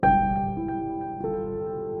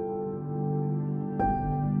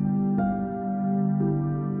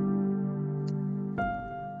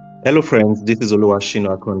Hello, friends. This is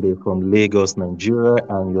Oluwashino Akonde from Lagos, Nigeria,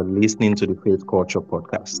 and you're listening to the Faith Culture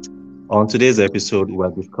Podcast. On today's episode,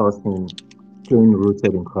 we're discussing staying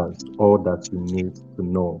rooted in Christ, all that you need to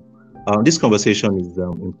know. This conversation is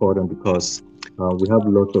important because we have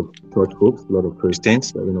lots of church folks, a lot of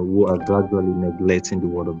Christians, who are gradually neglecting the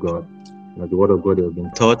Word of God. The Word of God they have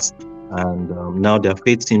been taught, and now their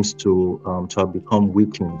faith seems to have become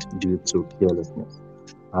weakened due to carelessness.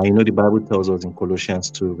 The Bible tells us in Colossians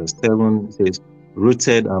 2, verse 7, it says,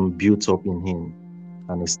 rooted and built up in Him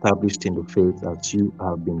and established in the faith as you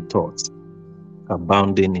have been taught,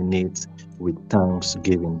 abounding in it with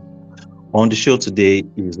thanksgiving. On the show today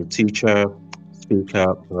is a teacher,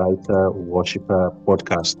 speaker, writer, worshiper,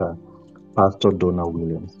 podcaster, Pastor Donna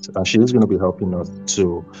Williams. And she is going to be helping us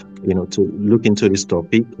to look into this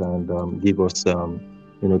topic and give us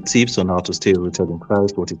tips on how to stay rooted in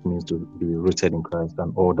Christ, what it means to be rooted in Christ,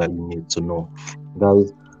 and all that you need to know.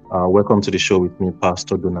 Guys, welcome to the show with me,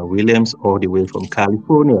 Pastor Donna Williams, all the way from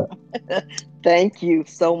California. Thank you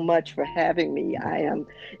so much for having me. I am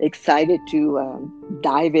excited to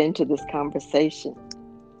dive into this conversation.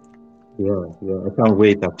 Yeah, I can't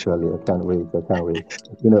wait. Actually, I can't wait. I can't wait.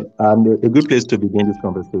 And a good place to begin this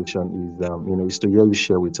conversation is to really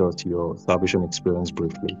share with us your salvation experience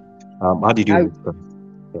briefly. How did you I, meet Christ?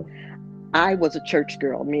 Yeah. I was a church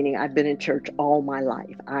girl, meaning I've been in church all my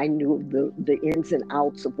life. I knew the ins and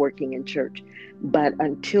outs of working in church. But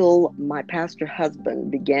until my pastor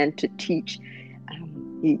husband began to teach,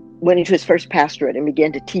 he went into his first pastorate and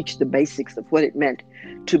began to teach the basics of what it meant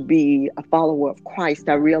to be a follower of Christ.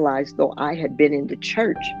 I realized though I had been in the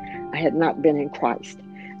church, I had not been in Christ.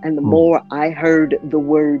 And the Hmm. more I heard the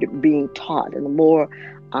word being taught, and the more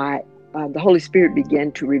the Holy Spirit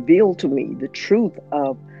began to reveal to me the truth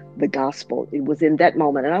of the gospel. It was in that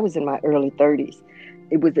moment, and I was in my early 30s.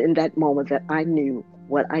 It was in that moment that I knew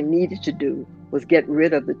what I needed to do was get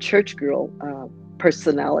rid of the church girl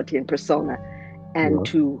personality and persona and Yeah.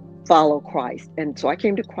 to follow Christ. And so I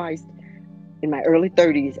came to Christ in my early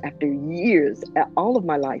 30s after years, all of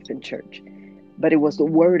my life in church. But it was the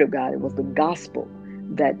word of God, it was the gospel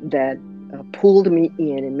that pulled me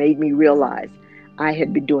in and made me realize I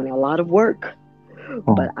had been doing a lot of work,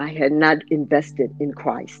 Hmm. but I had not invested in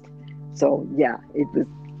Christ. So yeah,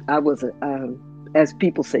 I was, as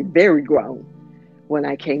people say, very grown when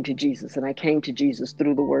I came to Jesus. And I came to Jesus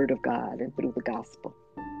through the word of God and through the gospel.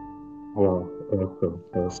 Wow.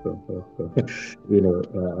 Awesome.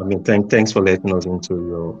 Thanks for letting us into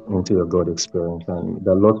your God experience. And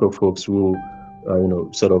there are lots of folks who,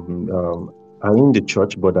 sort of are in the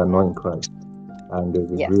church but are not in Christ. And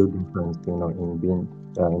there's a Yes, real difference, being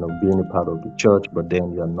a part of the church, but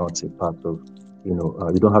then you are not a part of, you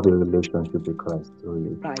don't have a relationship with Christ.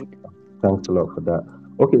 Really. right. Thanks a lot for that.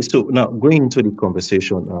 Okay, so now going into the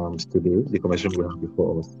conversation today, the conversation we have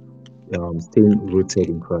before us, staying rooted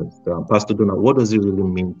in Christ. Pastor Donald, what does it really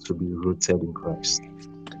mean to be rooted in Christ?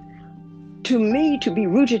 To me, to be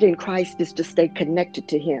rooted in Christ is to stay connected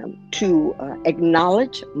to Him, to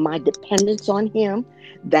acknowledge my dependence on Him,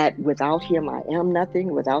 that without Him I am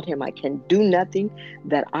nothing, without Him I can do nothing,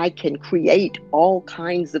 that I can create all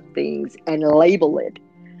kinds of things and label it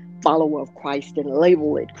follower of Christ and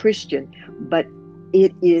label it Christian, but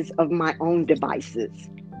it is of my own devices.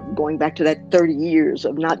 Going back to that 30 years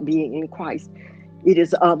of not being in Christ, it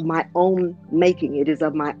is of my own making. It is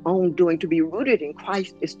of my own doing. To be rooted in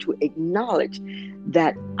Christ is to acknowledge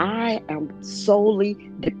that I am solely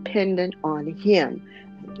dependent on Him.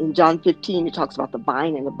 In John 15, it talks about the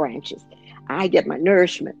vine and the branches. I get my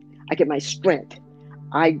nourishment, I get my strength,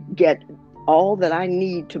 I get all that I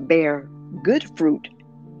need to bear good fruit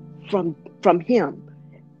from Him.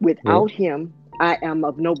 Yeah. Without Him, I am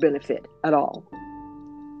of no benefit at all.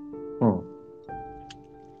 Hmm.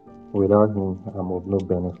 Without him, I'm of no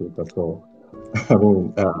benefit at all. I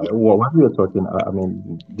mean, while you're talking,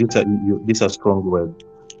 these are strong words.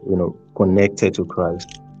 Connected to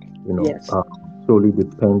Christ. You know, Yes. uh, solely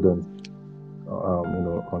dependent.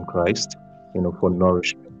 On Christ. For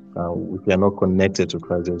nourishment. If you are not connected to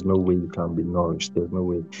Christ, there's no way you can be nourished. There's no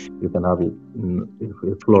way you can have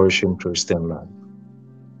a flourishing Christian life.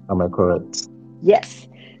 Am I correct? Yes.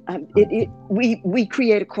 We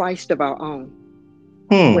create a Christ of our own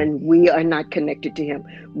Hmm. when we are not connected to Him.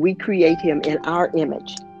 We create Him in our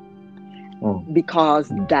image Hmm.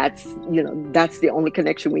 because that's the only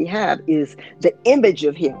connection we have is the image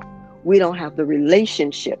of Him. We don't have the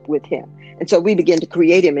relationship with Him, and so we begin to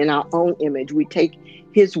create Him in our own image. We take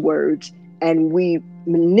His words and we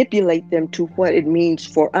manipulate them to what it means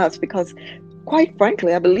for us because, quite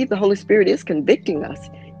frankly, I believe the Holy Spirit is convicting us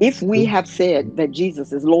if we have said that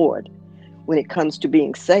Jesus is Lord. when it comes to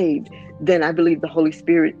being saved, then I believe the Holy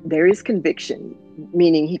Spirit, there is conviction,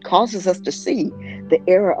 meaning he causes us to see the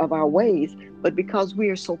error of our ways. But because we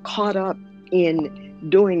are so caught up in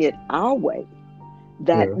doing it our way,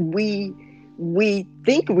 that Yeah. we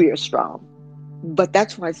think we are strong. But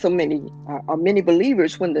that's why so many are many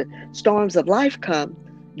believers, when the storms of life come,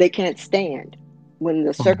 they can't stand. When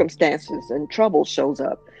the Mm, circumstances and trouble shows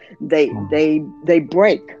up, mm, they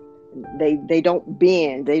break. They don't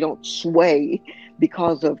bend, they don't sway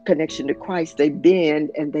because of connection to Christ. They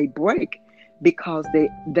bend and they break because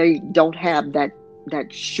they don't have that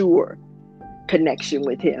sure connection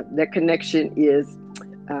with him. Their connection is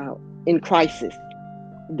uh, in crisis,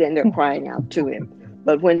 then they're crying out to him.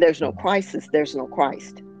 But when there's no crisis, there's no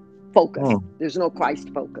Christ focus. mm, There's no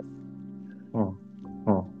Christ focus. mm,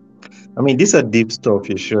 mm. I mean, these are deep stuff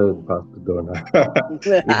you shared, Pastor Donna.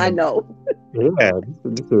 You I know, know. yeah, this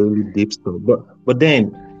is really deep stuff. But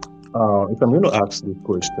then, if I'm going to ask this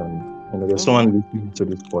question, there's Hmm. someone listening to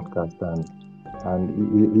this podcast,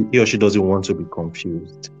 and he or she doesn't want to be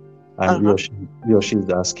confused, and Uh-huh. he or she is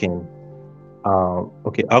asking,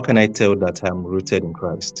 okay, how can I tell that I'm rooted in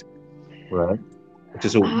Christ, right? Okay,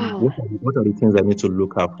 so Oh, what are the things I need to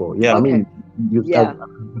look out for? Yeah, I okay. mean, Yeah,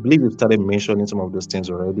 I believe you've started mentioning some of those things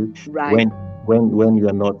already. right. When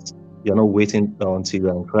you're not waiting until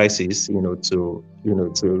you're in crisis, to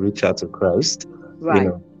reach out to Christ, you Right.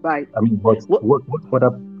 know. Right. I mean, but What what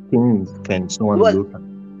other things can someone what look at?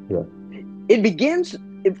 Yeah, it begins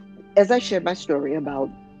if, as I shared my story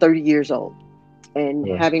about 30 years old and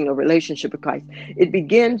yeah, having a relationship with Christ. It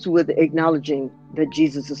begins with acknowledging that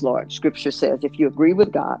Jesus is Lord. Scripture says if you agree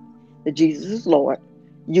with God that Jesus is Lord,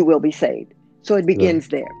 you will be saved. So it yeah. begins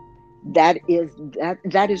there. That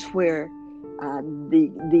is where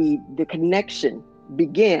the connection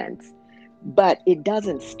begins. But it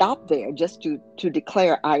doesn't stop there. Just to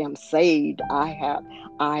declare I am saved, I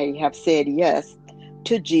have said yes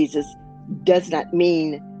to Jesus, does not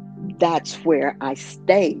mean that's where I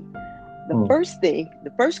stay. The Mm, first thing,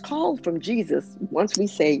 the first call from Jesus, once we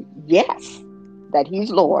say yes, that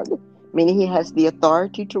he's Lord, meaning he has the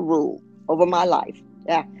authority to rule over my life.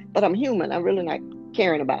 Yeah, but I'm human. I'm really not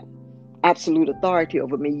caring about absolute authority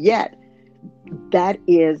over me yet. That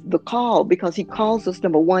is the call, because he calls us,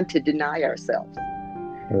 number one, to deny ourselves.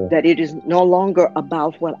 yeah. That it is no longer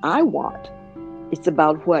about what I want, it's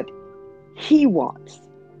about what he wants.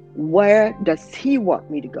 Where does he want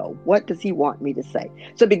me to go? What does he want me to say?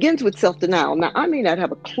 So it begins with self denial. Now, I may not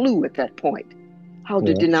have a clue at that point how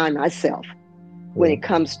to Yeah, deny myself when yeah, it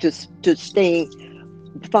comes to staying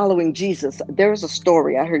following Jesus. There is a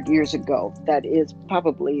story I heard years ago that is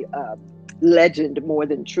probably legend more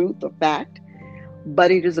than truth or fact,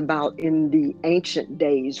 but it is about in the ancient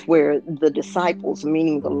days where the disciples,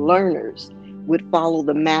 meaning the learners, would follow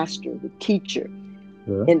the master, the teacher.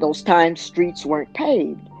 yeah. In those times, streets weren't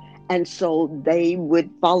paved. And so they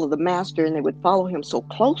would follow the master, and they would follow him so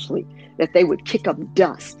closely that they would kick up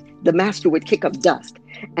dust. The master would kick up dust,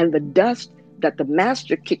 and the dust that the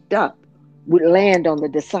master kicked up would land on the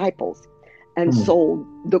disciples. And Mm, so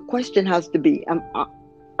the question has to be,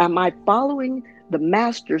 am I following the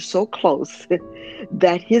master so close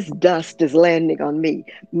that his dust is landing on me?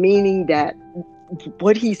 Meaning that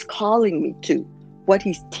what he's calling me to, what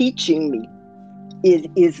he's teaching me,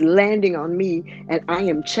 is landing on me, and I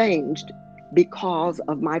am changed because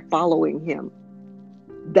of my following him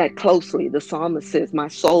that closely. The psalmist says, my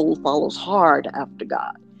soul follows hard after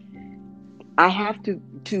God. I have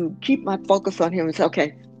to keep my focus on him and say,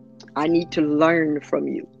 okay, I need to learn from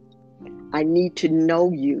you. I need to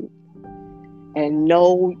know you. And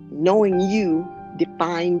knowing you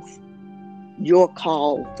defines your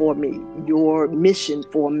call for me, your mission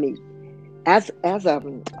for me. As a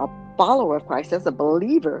follower of Christ, as a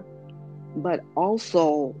believer, but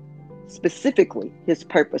also specifically his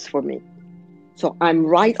purpose for me. So I'm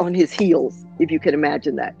right on his heels, if you can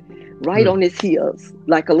imagine that. Right yeah, on his heels,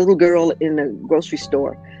 like a little girl in a grocery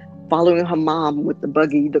store, following her mom with the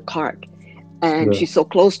buggy, the cart. And yeah. she's so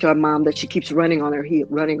close to her mom that she keeps running on her heel,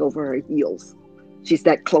 running over her heels. She's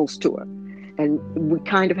that close to her. And we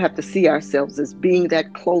kind of have to see ourselves as being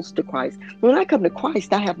that close to Christ. When I come to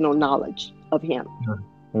Christ, I have no knowledge of him Yeah,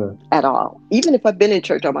 yeah. at all. Even if I've been in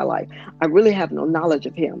church all my life, I really have no knowledge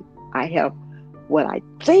of him. I have what I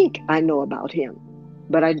think I know about him,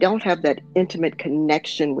 but I don't have that intimate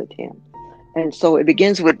connection with him. And so it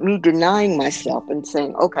begins with me denying myself and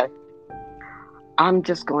saying, okay, I'm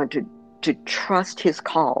just going to trust his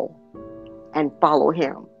call and follow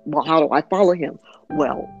him. Well, how do I follow him?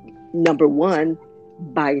 Well, number one,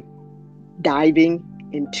 by diving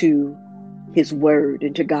into his word,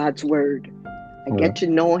 into God's word, I Yeah. get to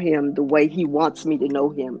know him the way he wants me to know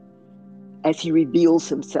him as he reveals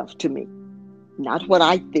himself to me. Not what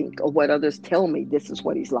I think or what others tell me this is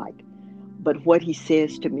what he's like, but what he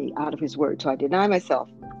says to me out of his word. So I deny myself.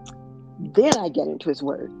 Then I get into his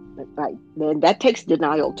word. Right. And that takes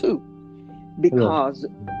denial too, Yeah. because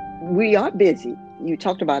we are busy. You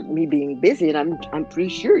talked about me being busy, and I'm pretty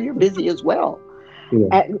sure you're busy as well.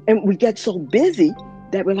 Yeah. And we get so busy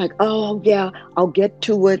that we're like, oh yeah, I'll get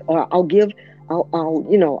to it, or I'll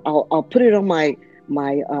put it on my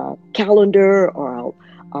calendar, or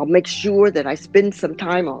I'll make sure that I spend some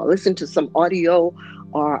time, or I'll listen to some audio,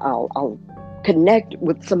 or I'll connect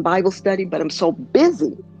with some Bible study. But I'm so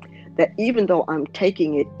busy that even though I'm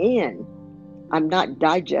taking it in, I'm not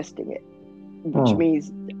digesting it, which Hmm.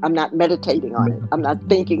 means I'm not meditating on it. I'm not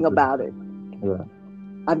thinking about it. Yeah.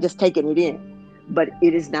 I'm just taking it in. But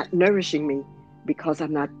it is not nourishing me because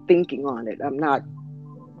I'm not thinking on it. I'm not,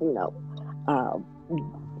 you know, uh,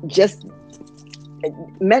 just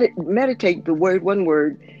meditate. The word, one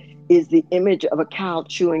word, is the image of a cow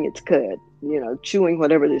chewing its cud, chewing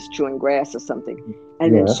whatever it is, chewing grass or something,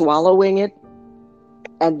 and then Yeah. swallowing it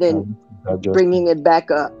and then Just bringing it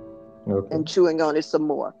back up okay. and chewing on it some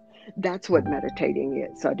more. That's what meditating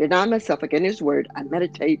is. So I deny myself again his word. I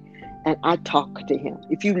meditate and I talk to him.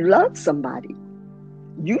 If you love somebody,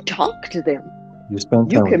 you talk to them, You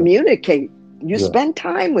spend you time with them. communicate, you Yeah. spend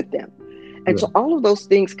time with them. And Yeah. so all of those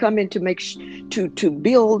things come in to to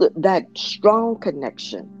build that strong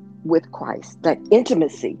connection with Christ, that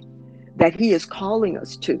intimacy that he is calling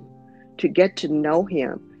us to get to know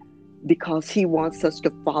him, because he wants us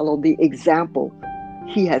to follow the example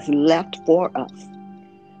he has left for us.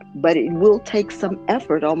 But it will take some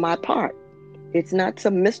effort on my part. It's not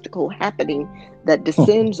some mystical happening that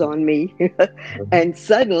descends on me and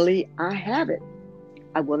suddenly I have it.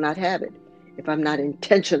 I will not have it if I'm not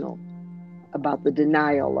intentional about the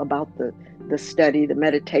denial, about the study, the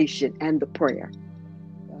meditation, and the prayer.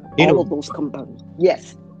 You All know, of those components.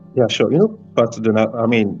 Yes. yeah, sure. Pastor Donald, I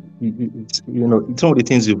mean, it's some of the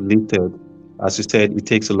things you've listed, as you said, it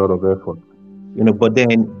takes a lot of effort. But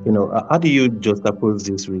then, how do you juxtapose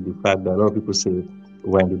this with the fact that a lot of people say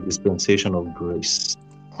we're in the dispensation of grace?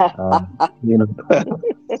 Um, you know,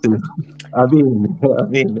 so,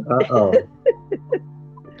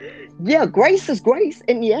 Yeah, grace is grace.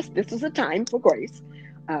 And yes, this is a time for grace.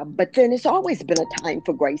 But then it's always been a time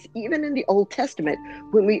for grace. Even in the Old Testament,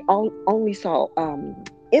 when we only saw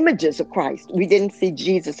images of Christ, we didn't see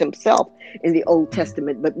Jesus himself in the Old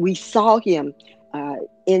Testament, but we saw him uh,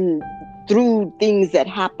 in through things that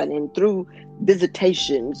happen and through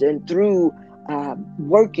visitations and through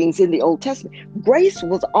workings in the Old Testament. Grace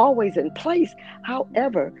was always in place.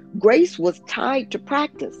 However, grace was tied to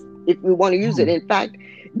practice, if we want to use it. In fact,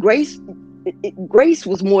 grace grace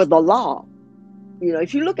was more the law.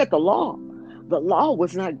 If you look at the law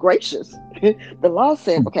was not gracious. The law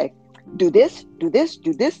said, okay, do this, do this,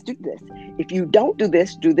 do this, do this. If you don't do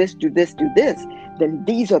this, do this, do this, do this, then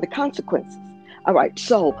these are the consequences. All right.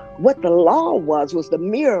 So what the law was the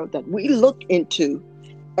mirror that we look into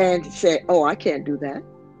and say, oh, I can't do that.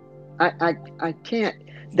 I can't.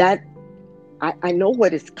 That I know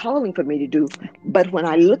what it's calling for me to do, but when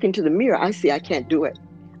I look into the mirror, I see I can't do it.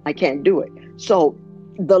 I can't do it. So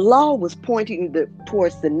the law was pointing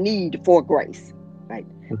towards the need for grace, right?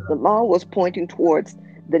 The law was pointing towards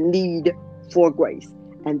the need for grace,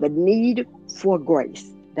 and the need for grace,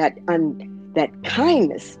 that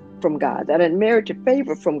kindness from God, that unmerited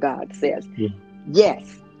favor from God says, yeah.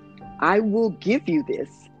 yes, I will give you this,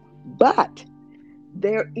 but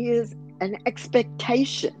there is an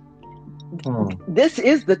expectation. Hmm. This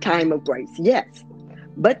is the time of grace, yes.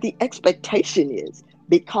 But the expectation is,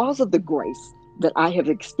 because of the grace that I have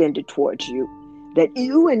extended towards you, that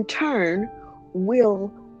you in turn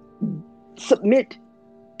will submit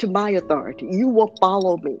to my authority. You will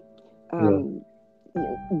follow me. Yeah. Um,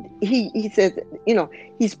 he says,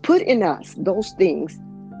 he's put in us those things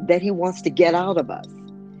that he wants to get out of us.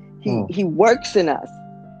 He Hmm. he works in us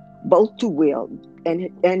both to will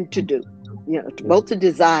and to do, Yeah. both to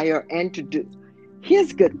desire and to do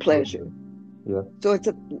his good pleasure. Yeah. So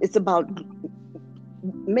it's about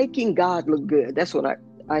making God look good. That's what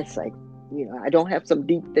I say. I don't have some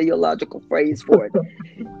deep theological phrase for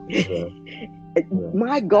Yeah. it. Yeah.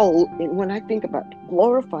 My goal, when I think about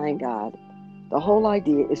glorifying God, the whole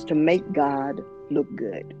idea is to make God look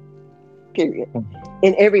good. Period. Hmm.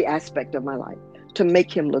 In every aspect of my life, to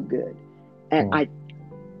make him look good. And Hmm. I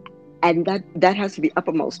and that has to be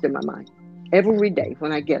uppermost in my mind every day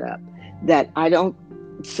when I get up. That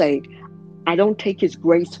say I don't take his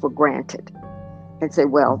grace for granted and say,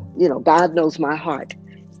 well, God knows my heart.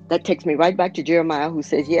 That takes me right back to Jeremiah, who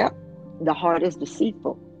says, "Yep, the heart is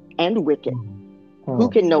deceitful and wicked. Who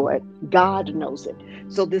Mm. can know it? God knows it."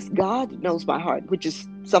 So this God knows my heart, which is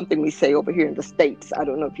something we say over here in the States. I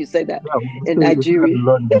don't know if you say that Yeah, we in say that a Nigeria.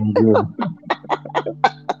 lot in Nigeria.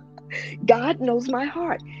 God knows my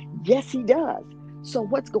heart. Yes, He does. So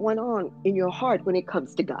what's going on in your heart when it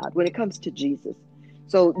comes to God, when it comes to Jesus?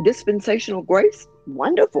 So dispensational grace,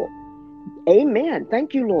 wonderful. Amen.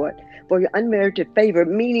 Thank you, Lord, for your unmerited favor,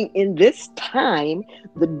 meaning in this time,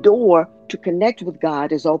 the door to connect with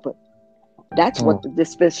God is open. That's what Mm.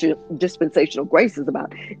 the dispensational grace is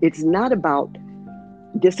about. It's not about,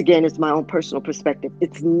 this again is my own personal perspective.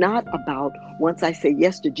 It's not about once I say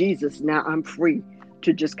yes to Jesus, now I'm free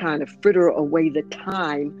to just kind of fritter away the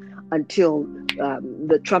time until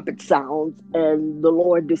the trumpet sounds and the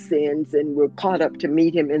Lord descends and we're caught up to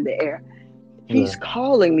meet Him in the air. Yeah. He's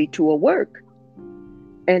calling me to a work,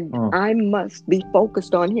 and Mm. I must be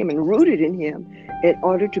focused on Him and rooted in Him in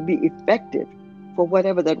order to be effective for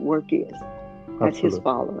whatever that work is as His Absolutely.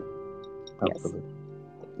 follower. Yes, Absolutely.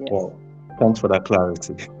 yes. Well, thanks for that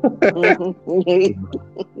clarity. Mm-hmm.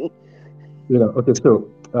 Okay, so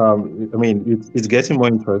I mean, it's getting more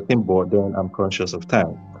interesting, but then I'm conscious of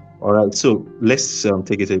time. All right, so let's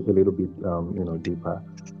take it a little bit deeper.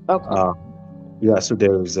 Okay. Uh, yeah, so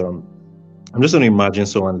there's I'm just going to imagine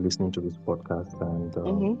someone listening to this podcast, and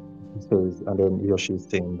Mm-hmm. he says, and then he or she is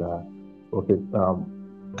saying that, okay,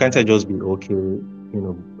 can't I just be okay,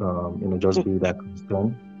 just be that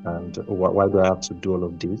Christian, and why do I have to do all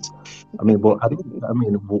of this? I mean, but I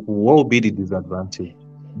mean, what would be the disadvantage,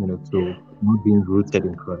 to not being rooted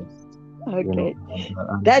in Christ, Okay.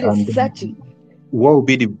 and That is then such a what would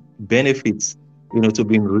be the benefits, to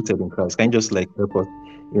being rooted in Christ? Can you just like help us,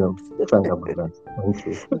 find out about that? Thank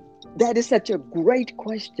you. that is such a great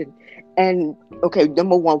question. And okay,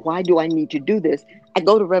 number one, why do I need to do this? I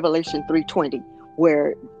go to Revelation 3:20,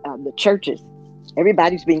 where the churches,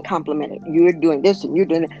 everybody's being complimented. You're doing this and you're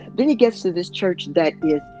doing that. Then he gets to this church that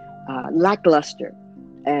is lackluster,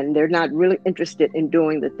 and they're not really interested in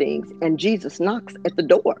doing the things. And Jesus knocks at the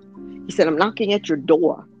door. He said, "I'm knocking at your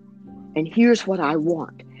door, and here's what I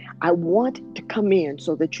want. I want to come in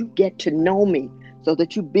so that you get to know me, so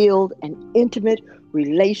that you build an intimate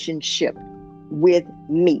relationship with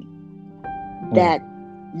me, Mm. that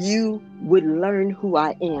you would learn who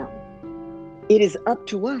I am." It is up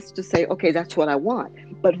to us to say, okay, that's what I want.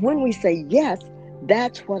 But when we say, yes,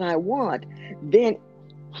 that's what I want, then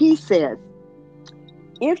He says,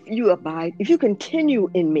 if you abide, if you continue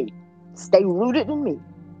in me, stay rooted in me,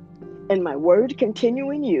 and my word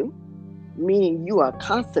continue in you, meaning you are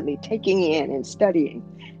constantly taking in and studying,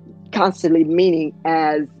 constantly meaning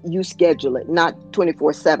as you schedule it, not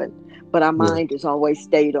 24/7, but our Yeah, mind is always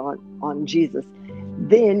stayed on Jesus.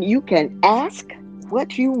 Then you can ask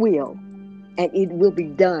what you will, and it will be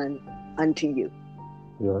done unto you.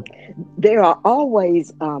 yeah. There are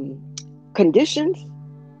always conditions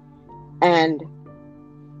and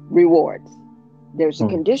rewards. There's a Mm.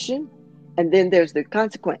 condition, and then there's the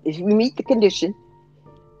consequence. If you meet the condition,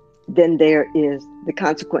 then there is the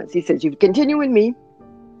consequence. He says, "You continue in me,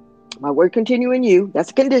 my word continue in you."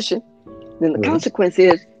 That's a condition. Then the Yeah. consequence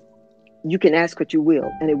is you can ask what you will,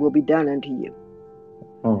 and it will be done unto you.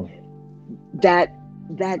 Mm. That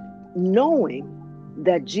knowing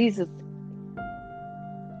that Jesus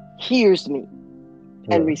hears me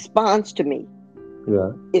and Yeah. responds to me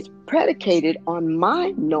Yeah. is predicated on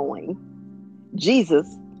my knowing Jesus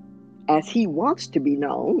as He wants to be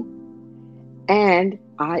known, and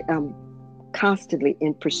I am constantly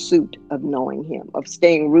in pursuit of knowing Him, of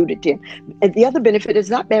staying rooted to Him. And the other benefit is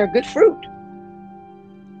not bear good fruit: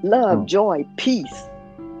 love, Mm. joy, peace,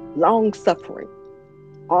 long suffering.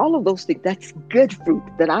 All of those things, that's good fruit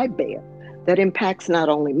that I bear, that impacts not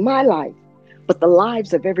only my life, but the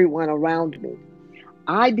lives of everyone around me.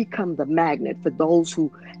 I become the magnet for those who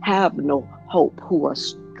have no hope, who are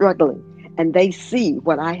struggling, and they see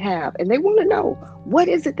what I have and they want to know, what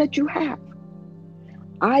is it that you have?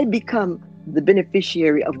 I become the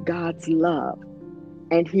beneficiary of God's love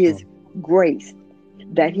and His Mm. grace,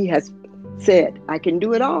 that He has said, I can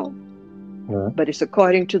do it all, Yeah. but it's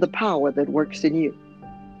according to the power that works in you.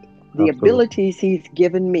 The Absolutely. abilities He's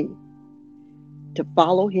given me to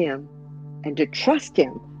follow Him and to trust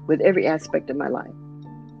Him with every aspect of my life.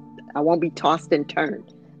 I won't be tossed and turned.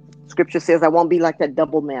 Scripture says I won't be like that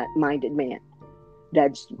double-minded man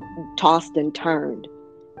that's tossed and turned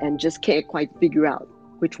and just can't quite figure out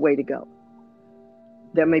which way to go.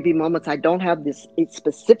 There may be moments I don't have this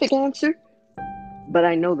specific answer, but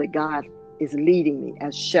I know that God is leading me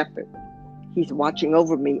as shepherd. He's watching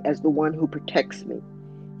over me as the one who protects me.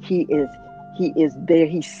 He is He is there.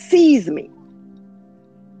 He sees me.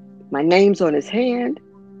 My name's on his hand.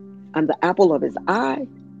 I'm the apple of his eye.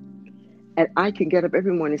 And I can get up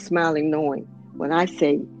every morning smiling, knowing when I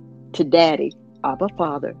say to Daddy, Abba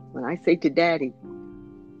Father, when I say to Daddy,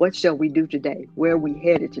 what shall we do today? Where are we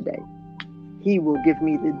headed today? He will give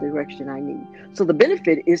me the direction I need. So the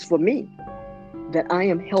benefit is for me that I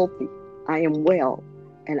am healthy, I am well,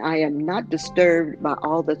 and I am not disturbed by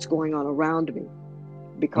all that's going on around me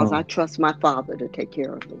because I trust my Father to take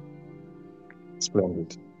care of me.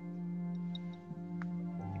 Splendid.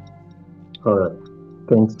 All right.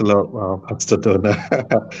 Thanks a lot, Pastor Donna.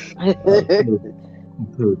 Good,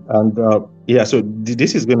 good. And yeah, so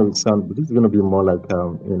this is going to sound, this is going to be more like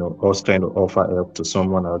us trying to offer help to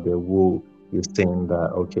someone out there who is saying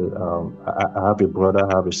that, okay, I have a brother,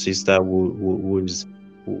 I have a sister who is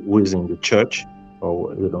in the church,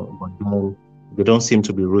 or but then they don't seem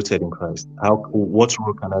to be rooted in Christ. What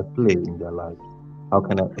role can I play in their life? How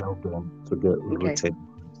can I help them to get Okay. rooted in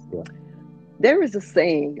Christ? Yeah. There is a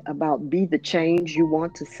saying about be the change you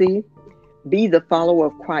want to see, be the follower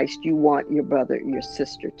of Christ you want your brother, your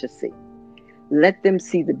sister to see. Let them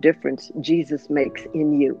see the difference Jesus makes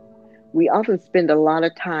in you. We often spend a lot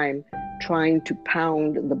of time trying to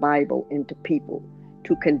pound the Bible into people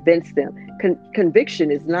to convince them.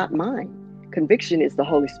 Conviction is not mine. Conviction is the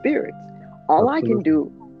Holy Spirit's. All I can Absolutely.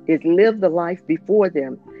 do is live the life before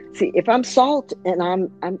them. See, if I'm salt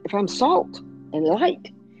and if I'm salt and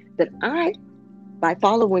light, that I, by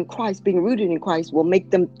following Christ, being rooted in Christ, will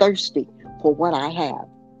make them thirsty for what I have.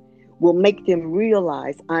 Will make them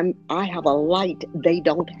realize I have a light they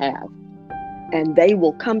don't have, and they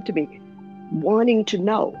will come to me wanting to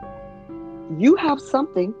know, you have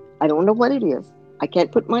something, I don't know what it is, I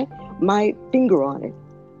can't put my finger on it,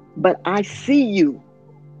 but I see you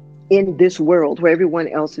in this world where everyone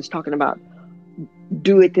else is talking about,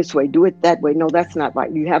 do it this way, do it that way. No, that's not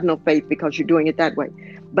right. You have no faith because you're doing it that way.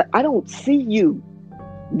 But I don't see you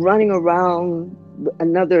running around,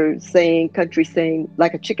 another saying, country saying,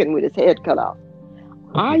 like a chicken with its head cut off.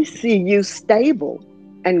 I see you stable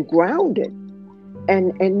and grounded,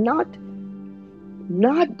 and not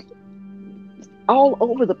all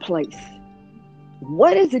over the place.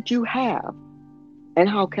 What is it you have, and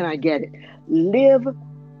how can I get it? Live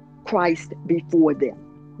Christ before them.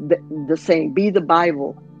 The saying, be the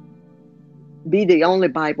Bible, be the only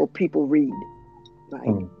Bible people read, right?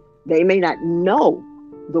 Mm. They may not know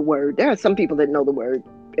the word. There are some people that know the word,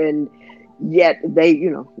 and yet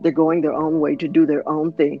they're going their own way to do their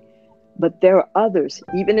own thing. But there are others,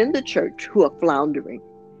 even in the church, who are floundering.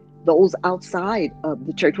 Those outside of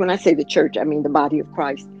the church, when I say the church, I mean the body of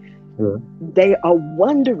Christ, Yeah. they are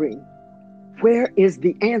wondering, where is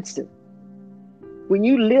the answer? When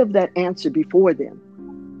you live that answer before them,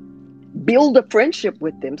 build a friendship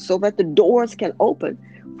with them so that the doors can open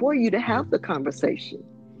for you to have the conversation.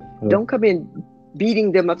 Yeah. Don't come in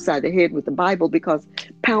beating them upside the head with the Bible, because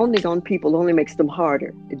pounding on people only makes them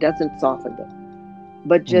harder. It doesn't soften them.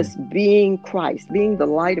 But Mm. just being Christ, being the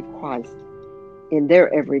light of Christ in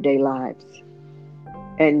their everyday lives,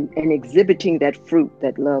 and exhibiting that fruit,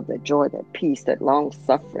 that love, that joy, that peace, that long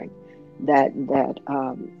suffering, that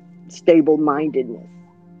stable mindedness,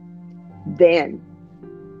 then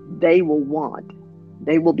they will want,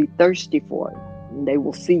 they will be thirsty for it. And they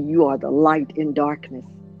will see you are the light in darkness.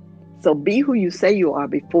 So be who you say you are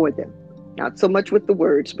before them, not so much with the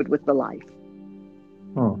words, but with the life.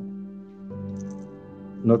 Mm.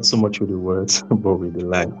 Not so much with the words, but with the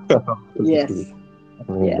life. Absolutely. Yes,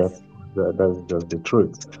 I mean, yes, that's just the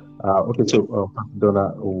truth. Okay, so yes, Pastor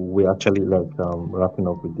Donna, we're actually like wrapping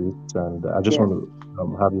up with this, and I just yes. want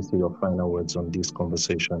to have you say your final words on this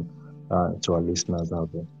conversation to our listeners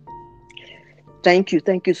out there. Thank you.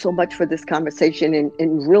 Thank you so much for this conversation.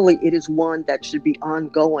 And really, it is one that should be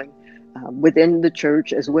ongoing within the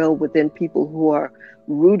church, as well within people who are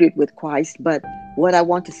rooted with Christ. But what I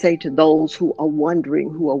want to say to those who are wondering,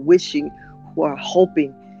 who are wishing, who are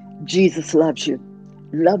hoping, Jesus loves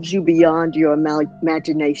you beyond your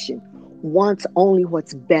imagination, wants only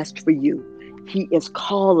what's best for you. He is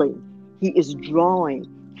calling, He is drawing,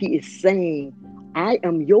 He is saying, I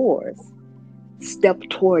am yours. Step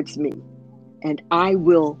towards me, and I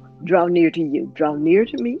will draw near to you. Draw near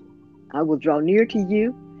to me. I will draw near to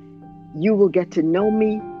you. You will get to know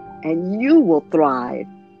me, and you will thrive.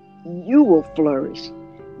 You will flourish.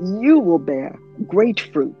 You will bear great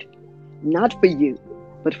fruit, not for you,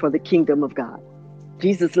 but for the kingdom of God.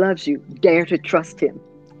 Jesus loves you. Dare to trust him.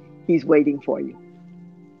 He's waiting for you.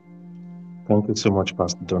 Thank you so much,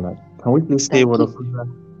 Pastor Donna. Can we please say a Thank word you. of prayer?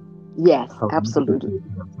 Yes, I would like to absolutely. say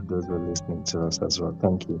to those who are listening to us as well.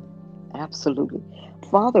 Thank you. Absolutely.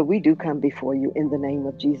 Father, we do come before you in the name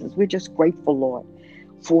of Jesus. We're just grateful, Lord,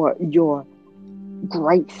 for your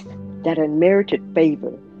grace, that unmerited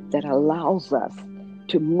favor that allows us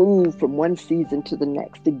to move from one season to the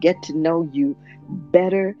next, to get to know you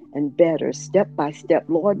better and better, step by step.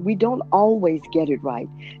 Lord, we don't always get it right.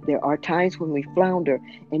 There are times when we flounder.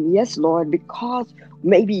 And yes, Lord, because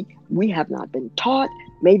maybe we have not been taught,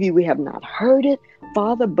 maybe we have not heard it,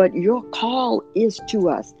 Father, but your call is to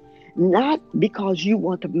us. Not because you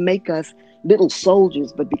want to make us little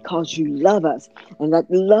soldiers, but because you love us. And that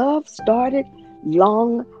love started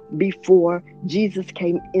long before Jesus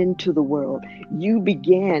came into the world. You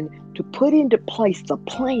began to put into place the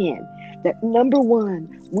plan that, number one,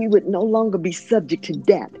 we would no longer be subject to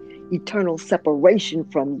death, eternal separation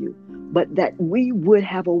from you, but that we would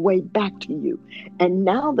have a way back to you. And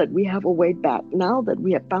now that we have a way back, now that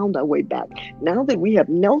we have found our way back, now that we have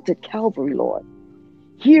knelt at Calvary, Lord,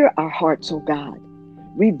 hear our hearts, oh God.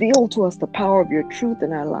 Reveal to us the power of your truth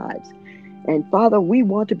in our lives. And Father, we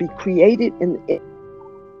want to be created in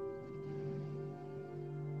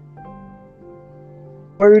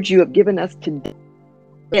words you have given us today,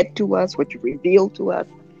 read to us, what you revealed to us,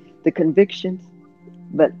 the convictions.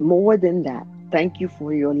 But more than that, thank you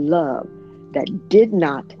for your love that did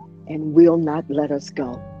not and will not let us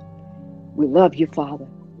go. We love you, Father.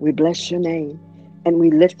 We bless your name and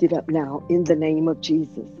we lift it up now in the name of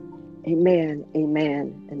Jesus. Amen,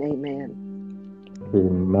 amen, and amen.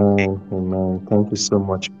 Amen. Amen. Thank you so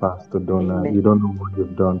much, Pastor Donna. You Amen. don't know what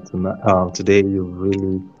you've done tonight. Today, you've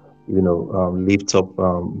really, lift up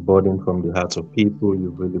burden from the hearts of people.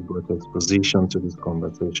 You've really brought exposition to this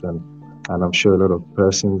conversation. And I'm sure a lot of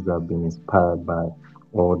persons have been inspired by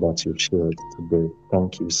all that you've shared today.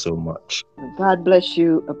 Thank you so much. God bless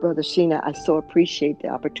you, Brother Sheena. I so appreciate the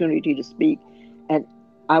opportunity to speak. And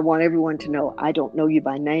I want everyone to know I don't know you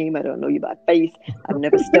by name. I don't know you by face. I've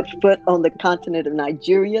never stepped foot on the continent of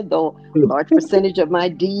Nigeria, though a large percentage of my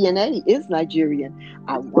DNA is Nigerian.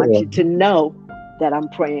 I want Yeah, you to know that I'm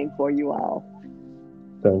praying for you all.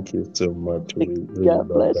 thank you so much. We really God love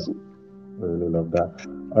bless that. you. Really love that.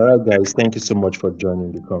 All right, guys, thank you so much for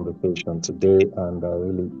joining the conversation today. And I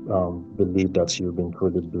really believe that you've been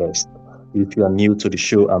truly blessed. If you are new to the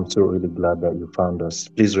show, I'm so really glad that you found us.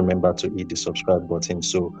 Please remember to hit the subscribe button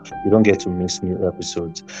so you don't get to miss new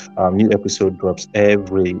episodes. New episode drops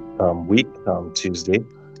every week, Tuesday.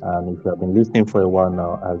 And if you have been listening for a while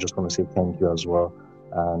now, I just want to say thank you as well.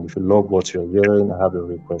 And if you love what you're hearing, I have a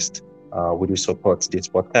request. Would you support this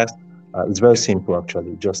podcast? It's very simple,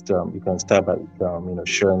 actually. Just you can start by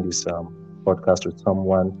sharing this podcast with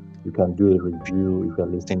someone. You can do a review if you're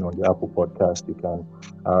listening on the Apple Podcast. You can,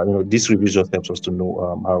 this review just helps us to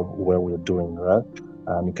know how well we're doing, right?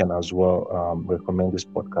 And you can as well recommend this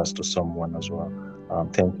podcast to someone as well.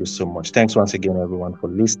 Thank you so much. Thanks once again, everyone, for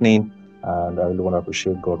listening. And I really want to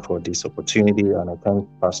appreciate God for this opportunity. And I thank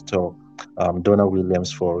Pastor Donna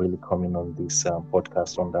Williams for really coming on this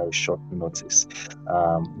podcast under a short notice.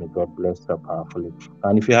 May God bless her powerfully.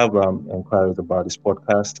 And if you have inquiries about this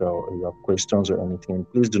podcast or you have questions or anything,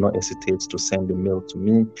 please do not hesitate to send a mail to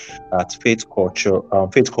me at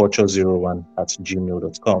faithculture01 at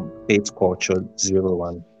gmail.com.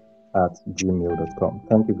 Faithculture01 at gmail.com.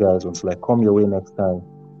 Thank you guys. Until I come your way next time,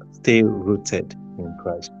 stay rooted in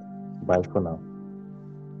Christ. Bye for now.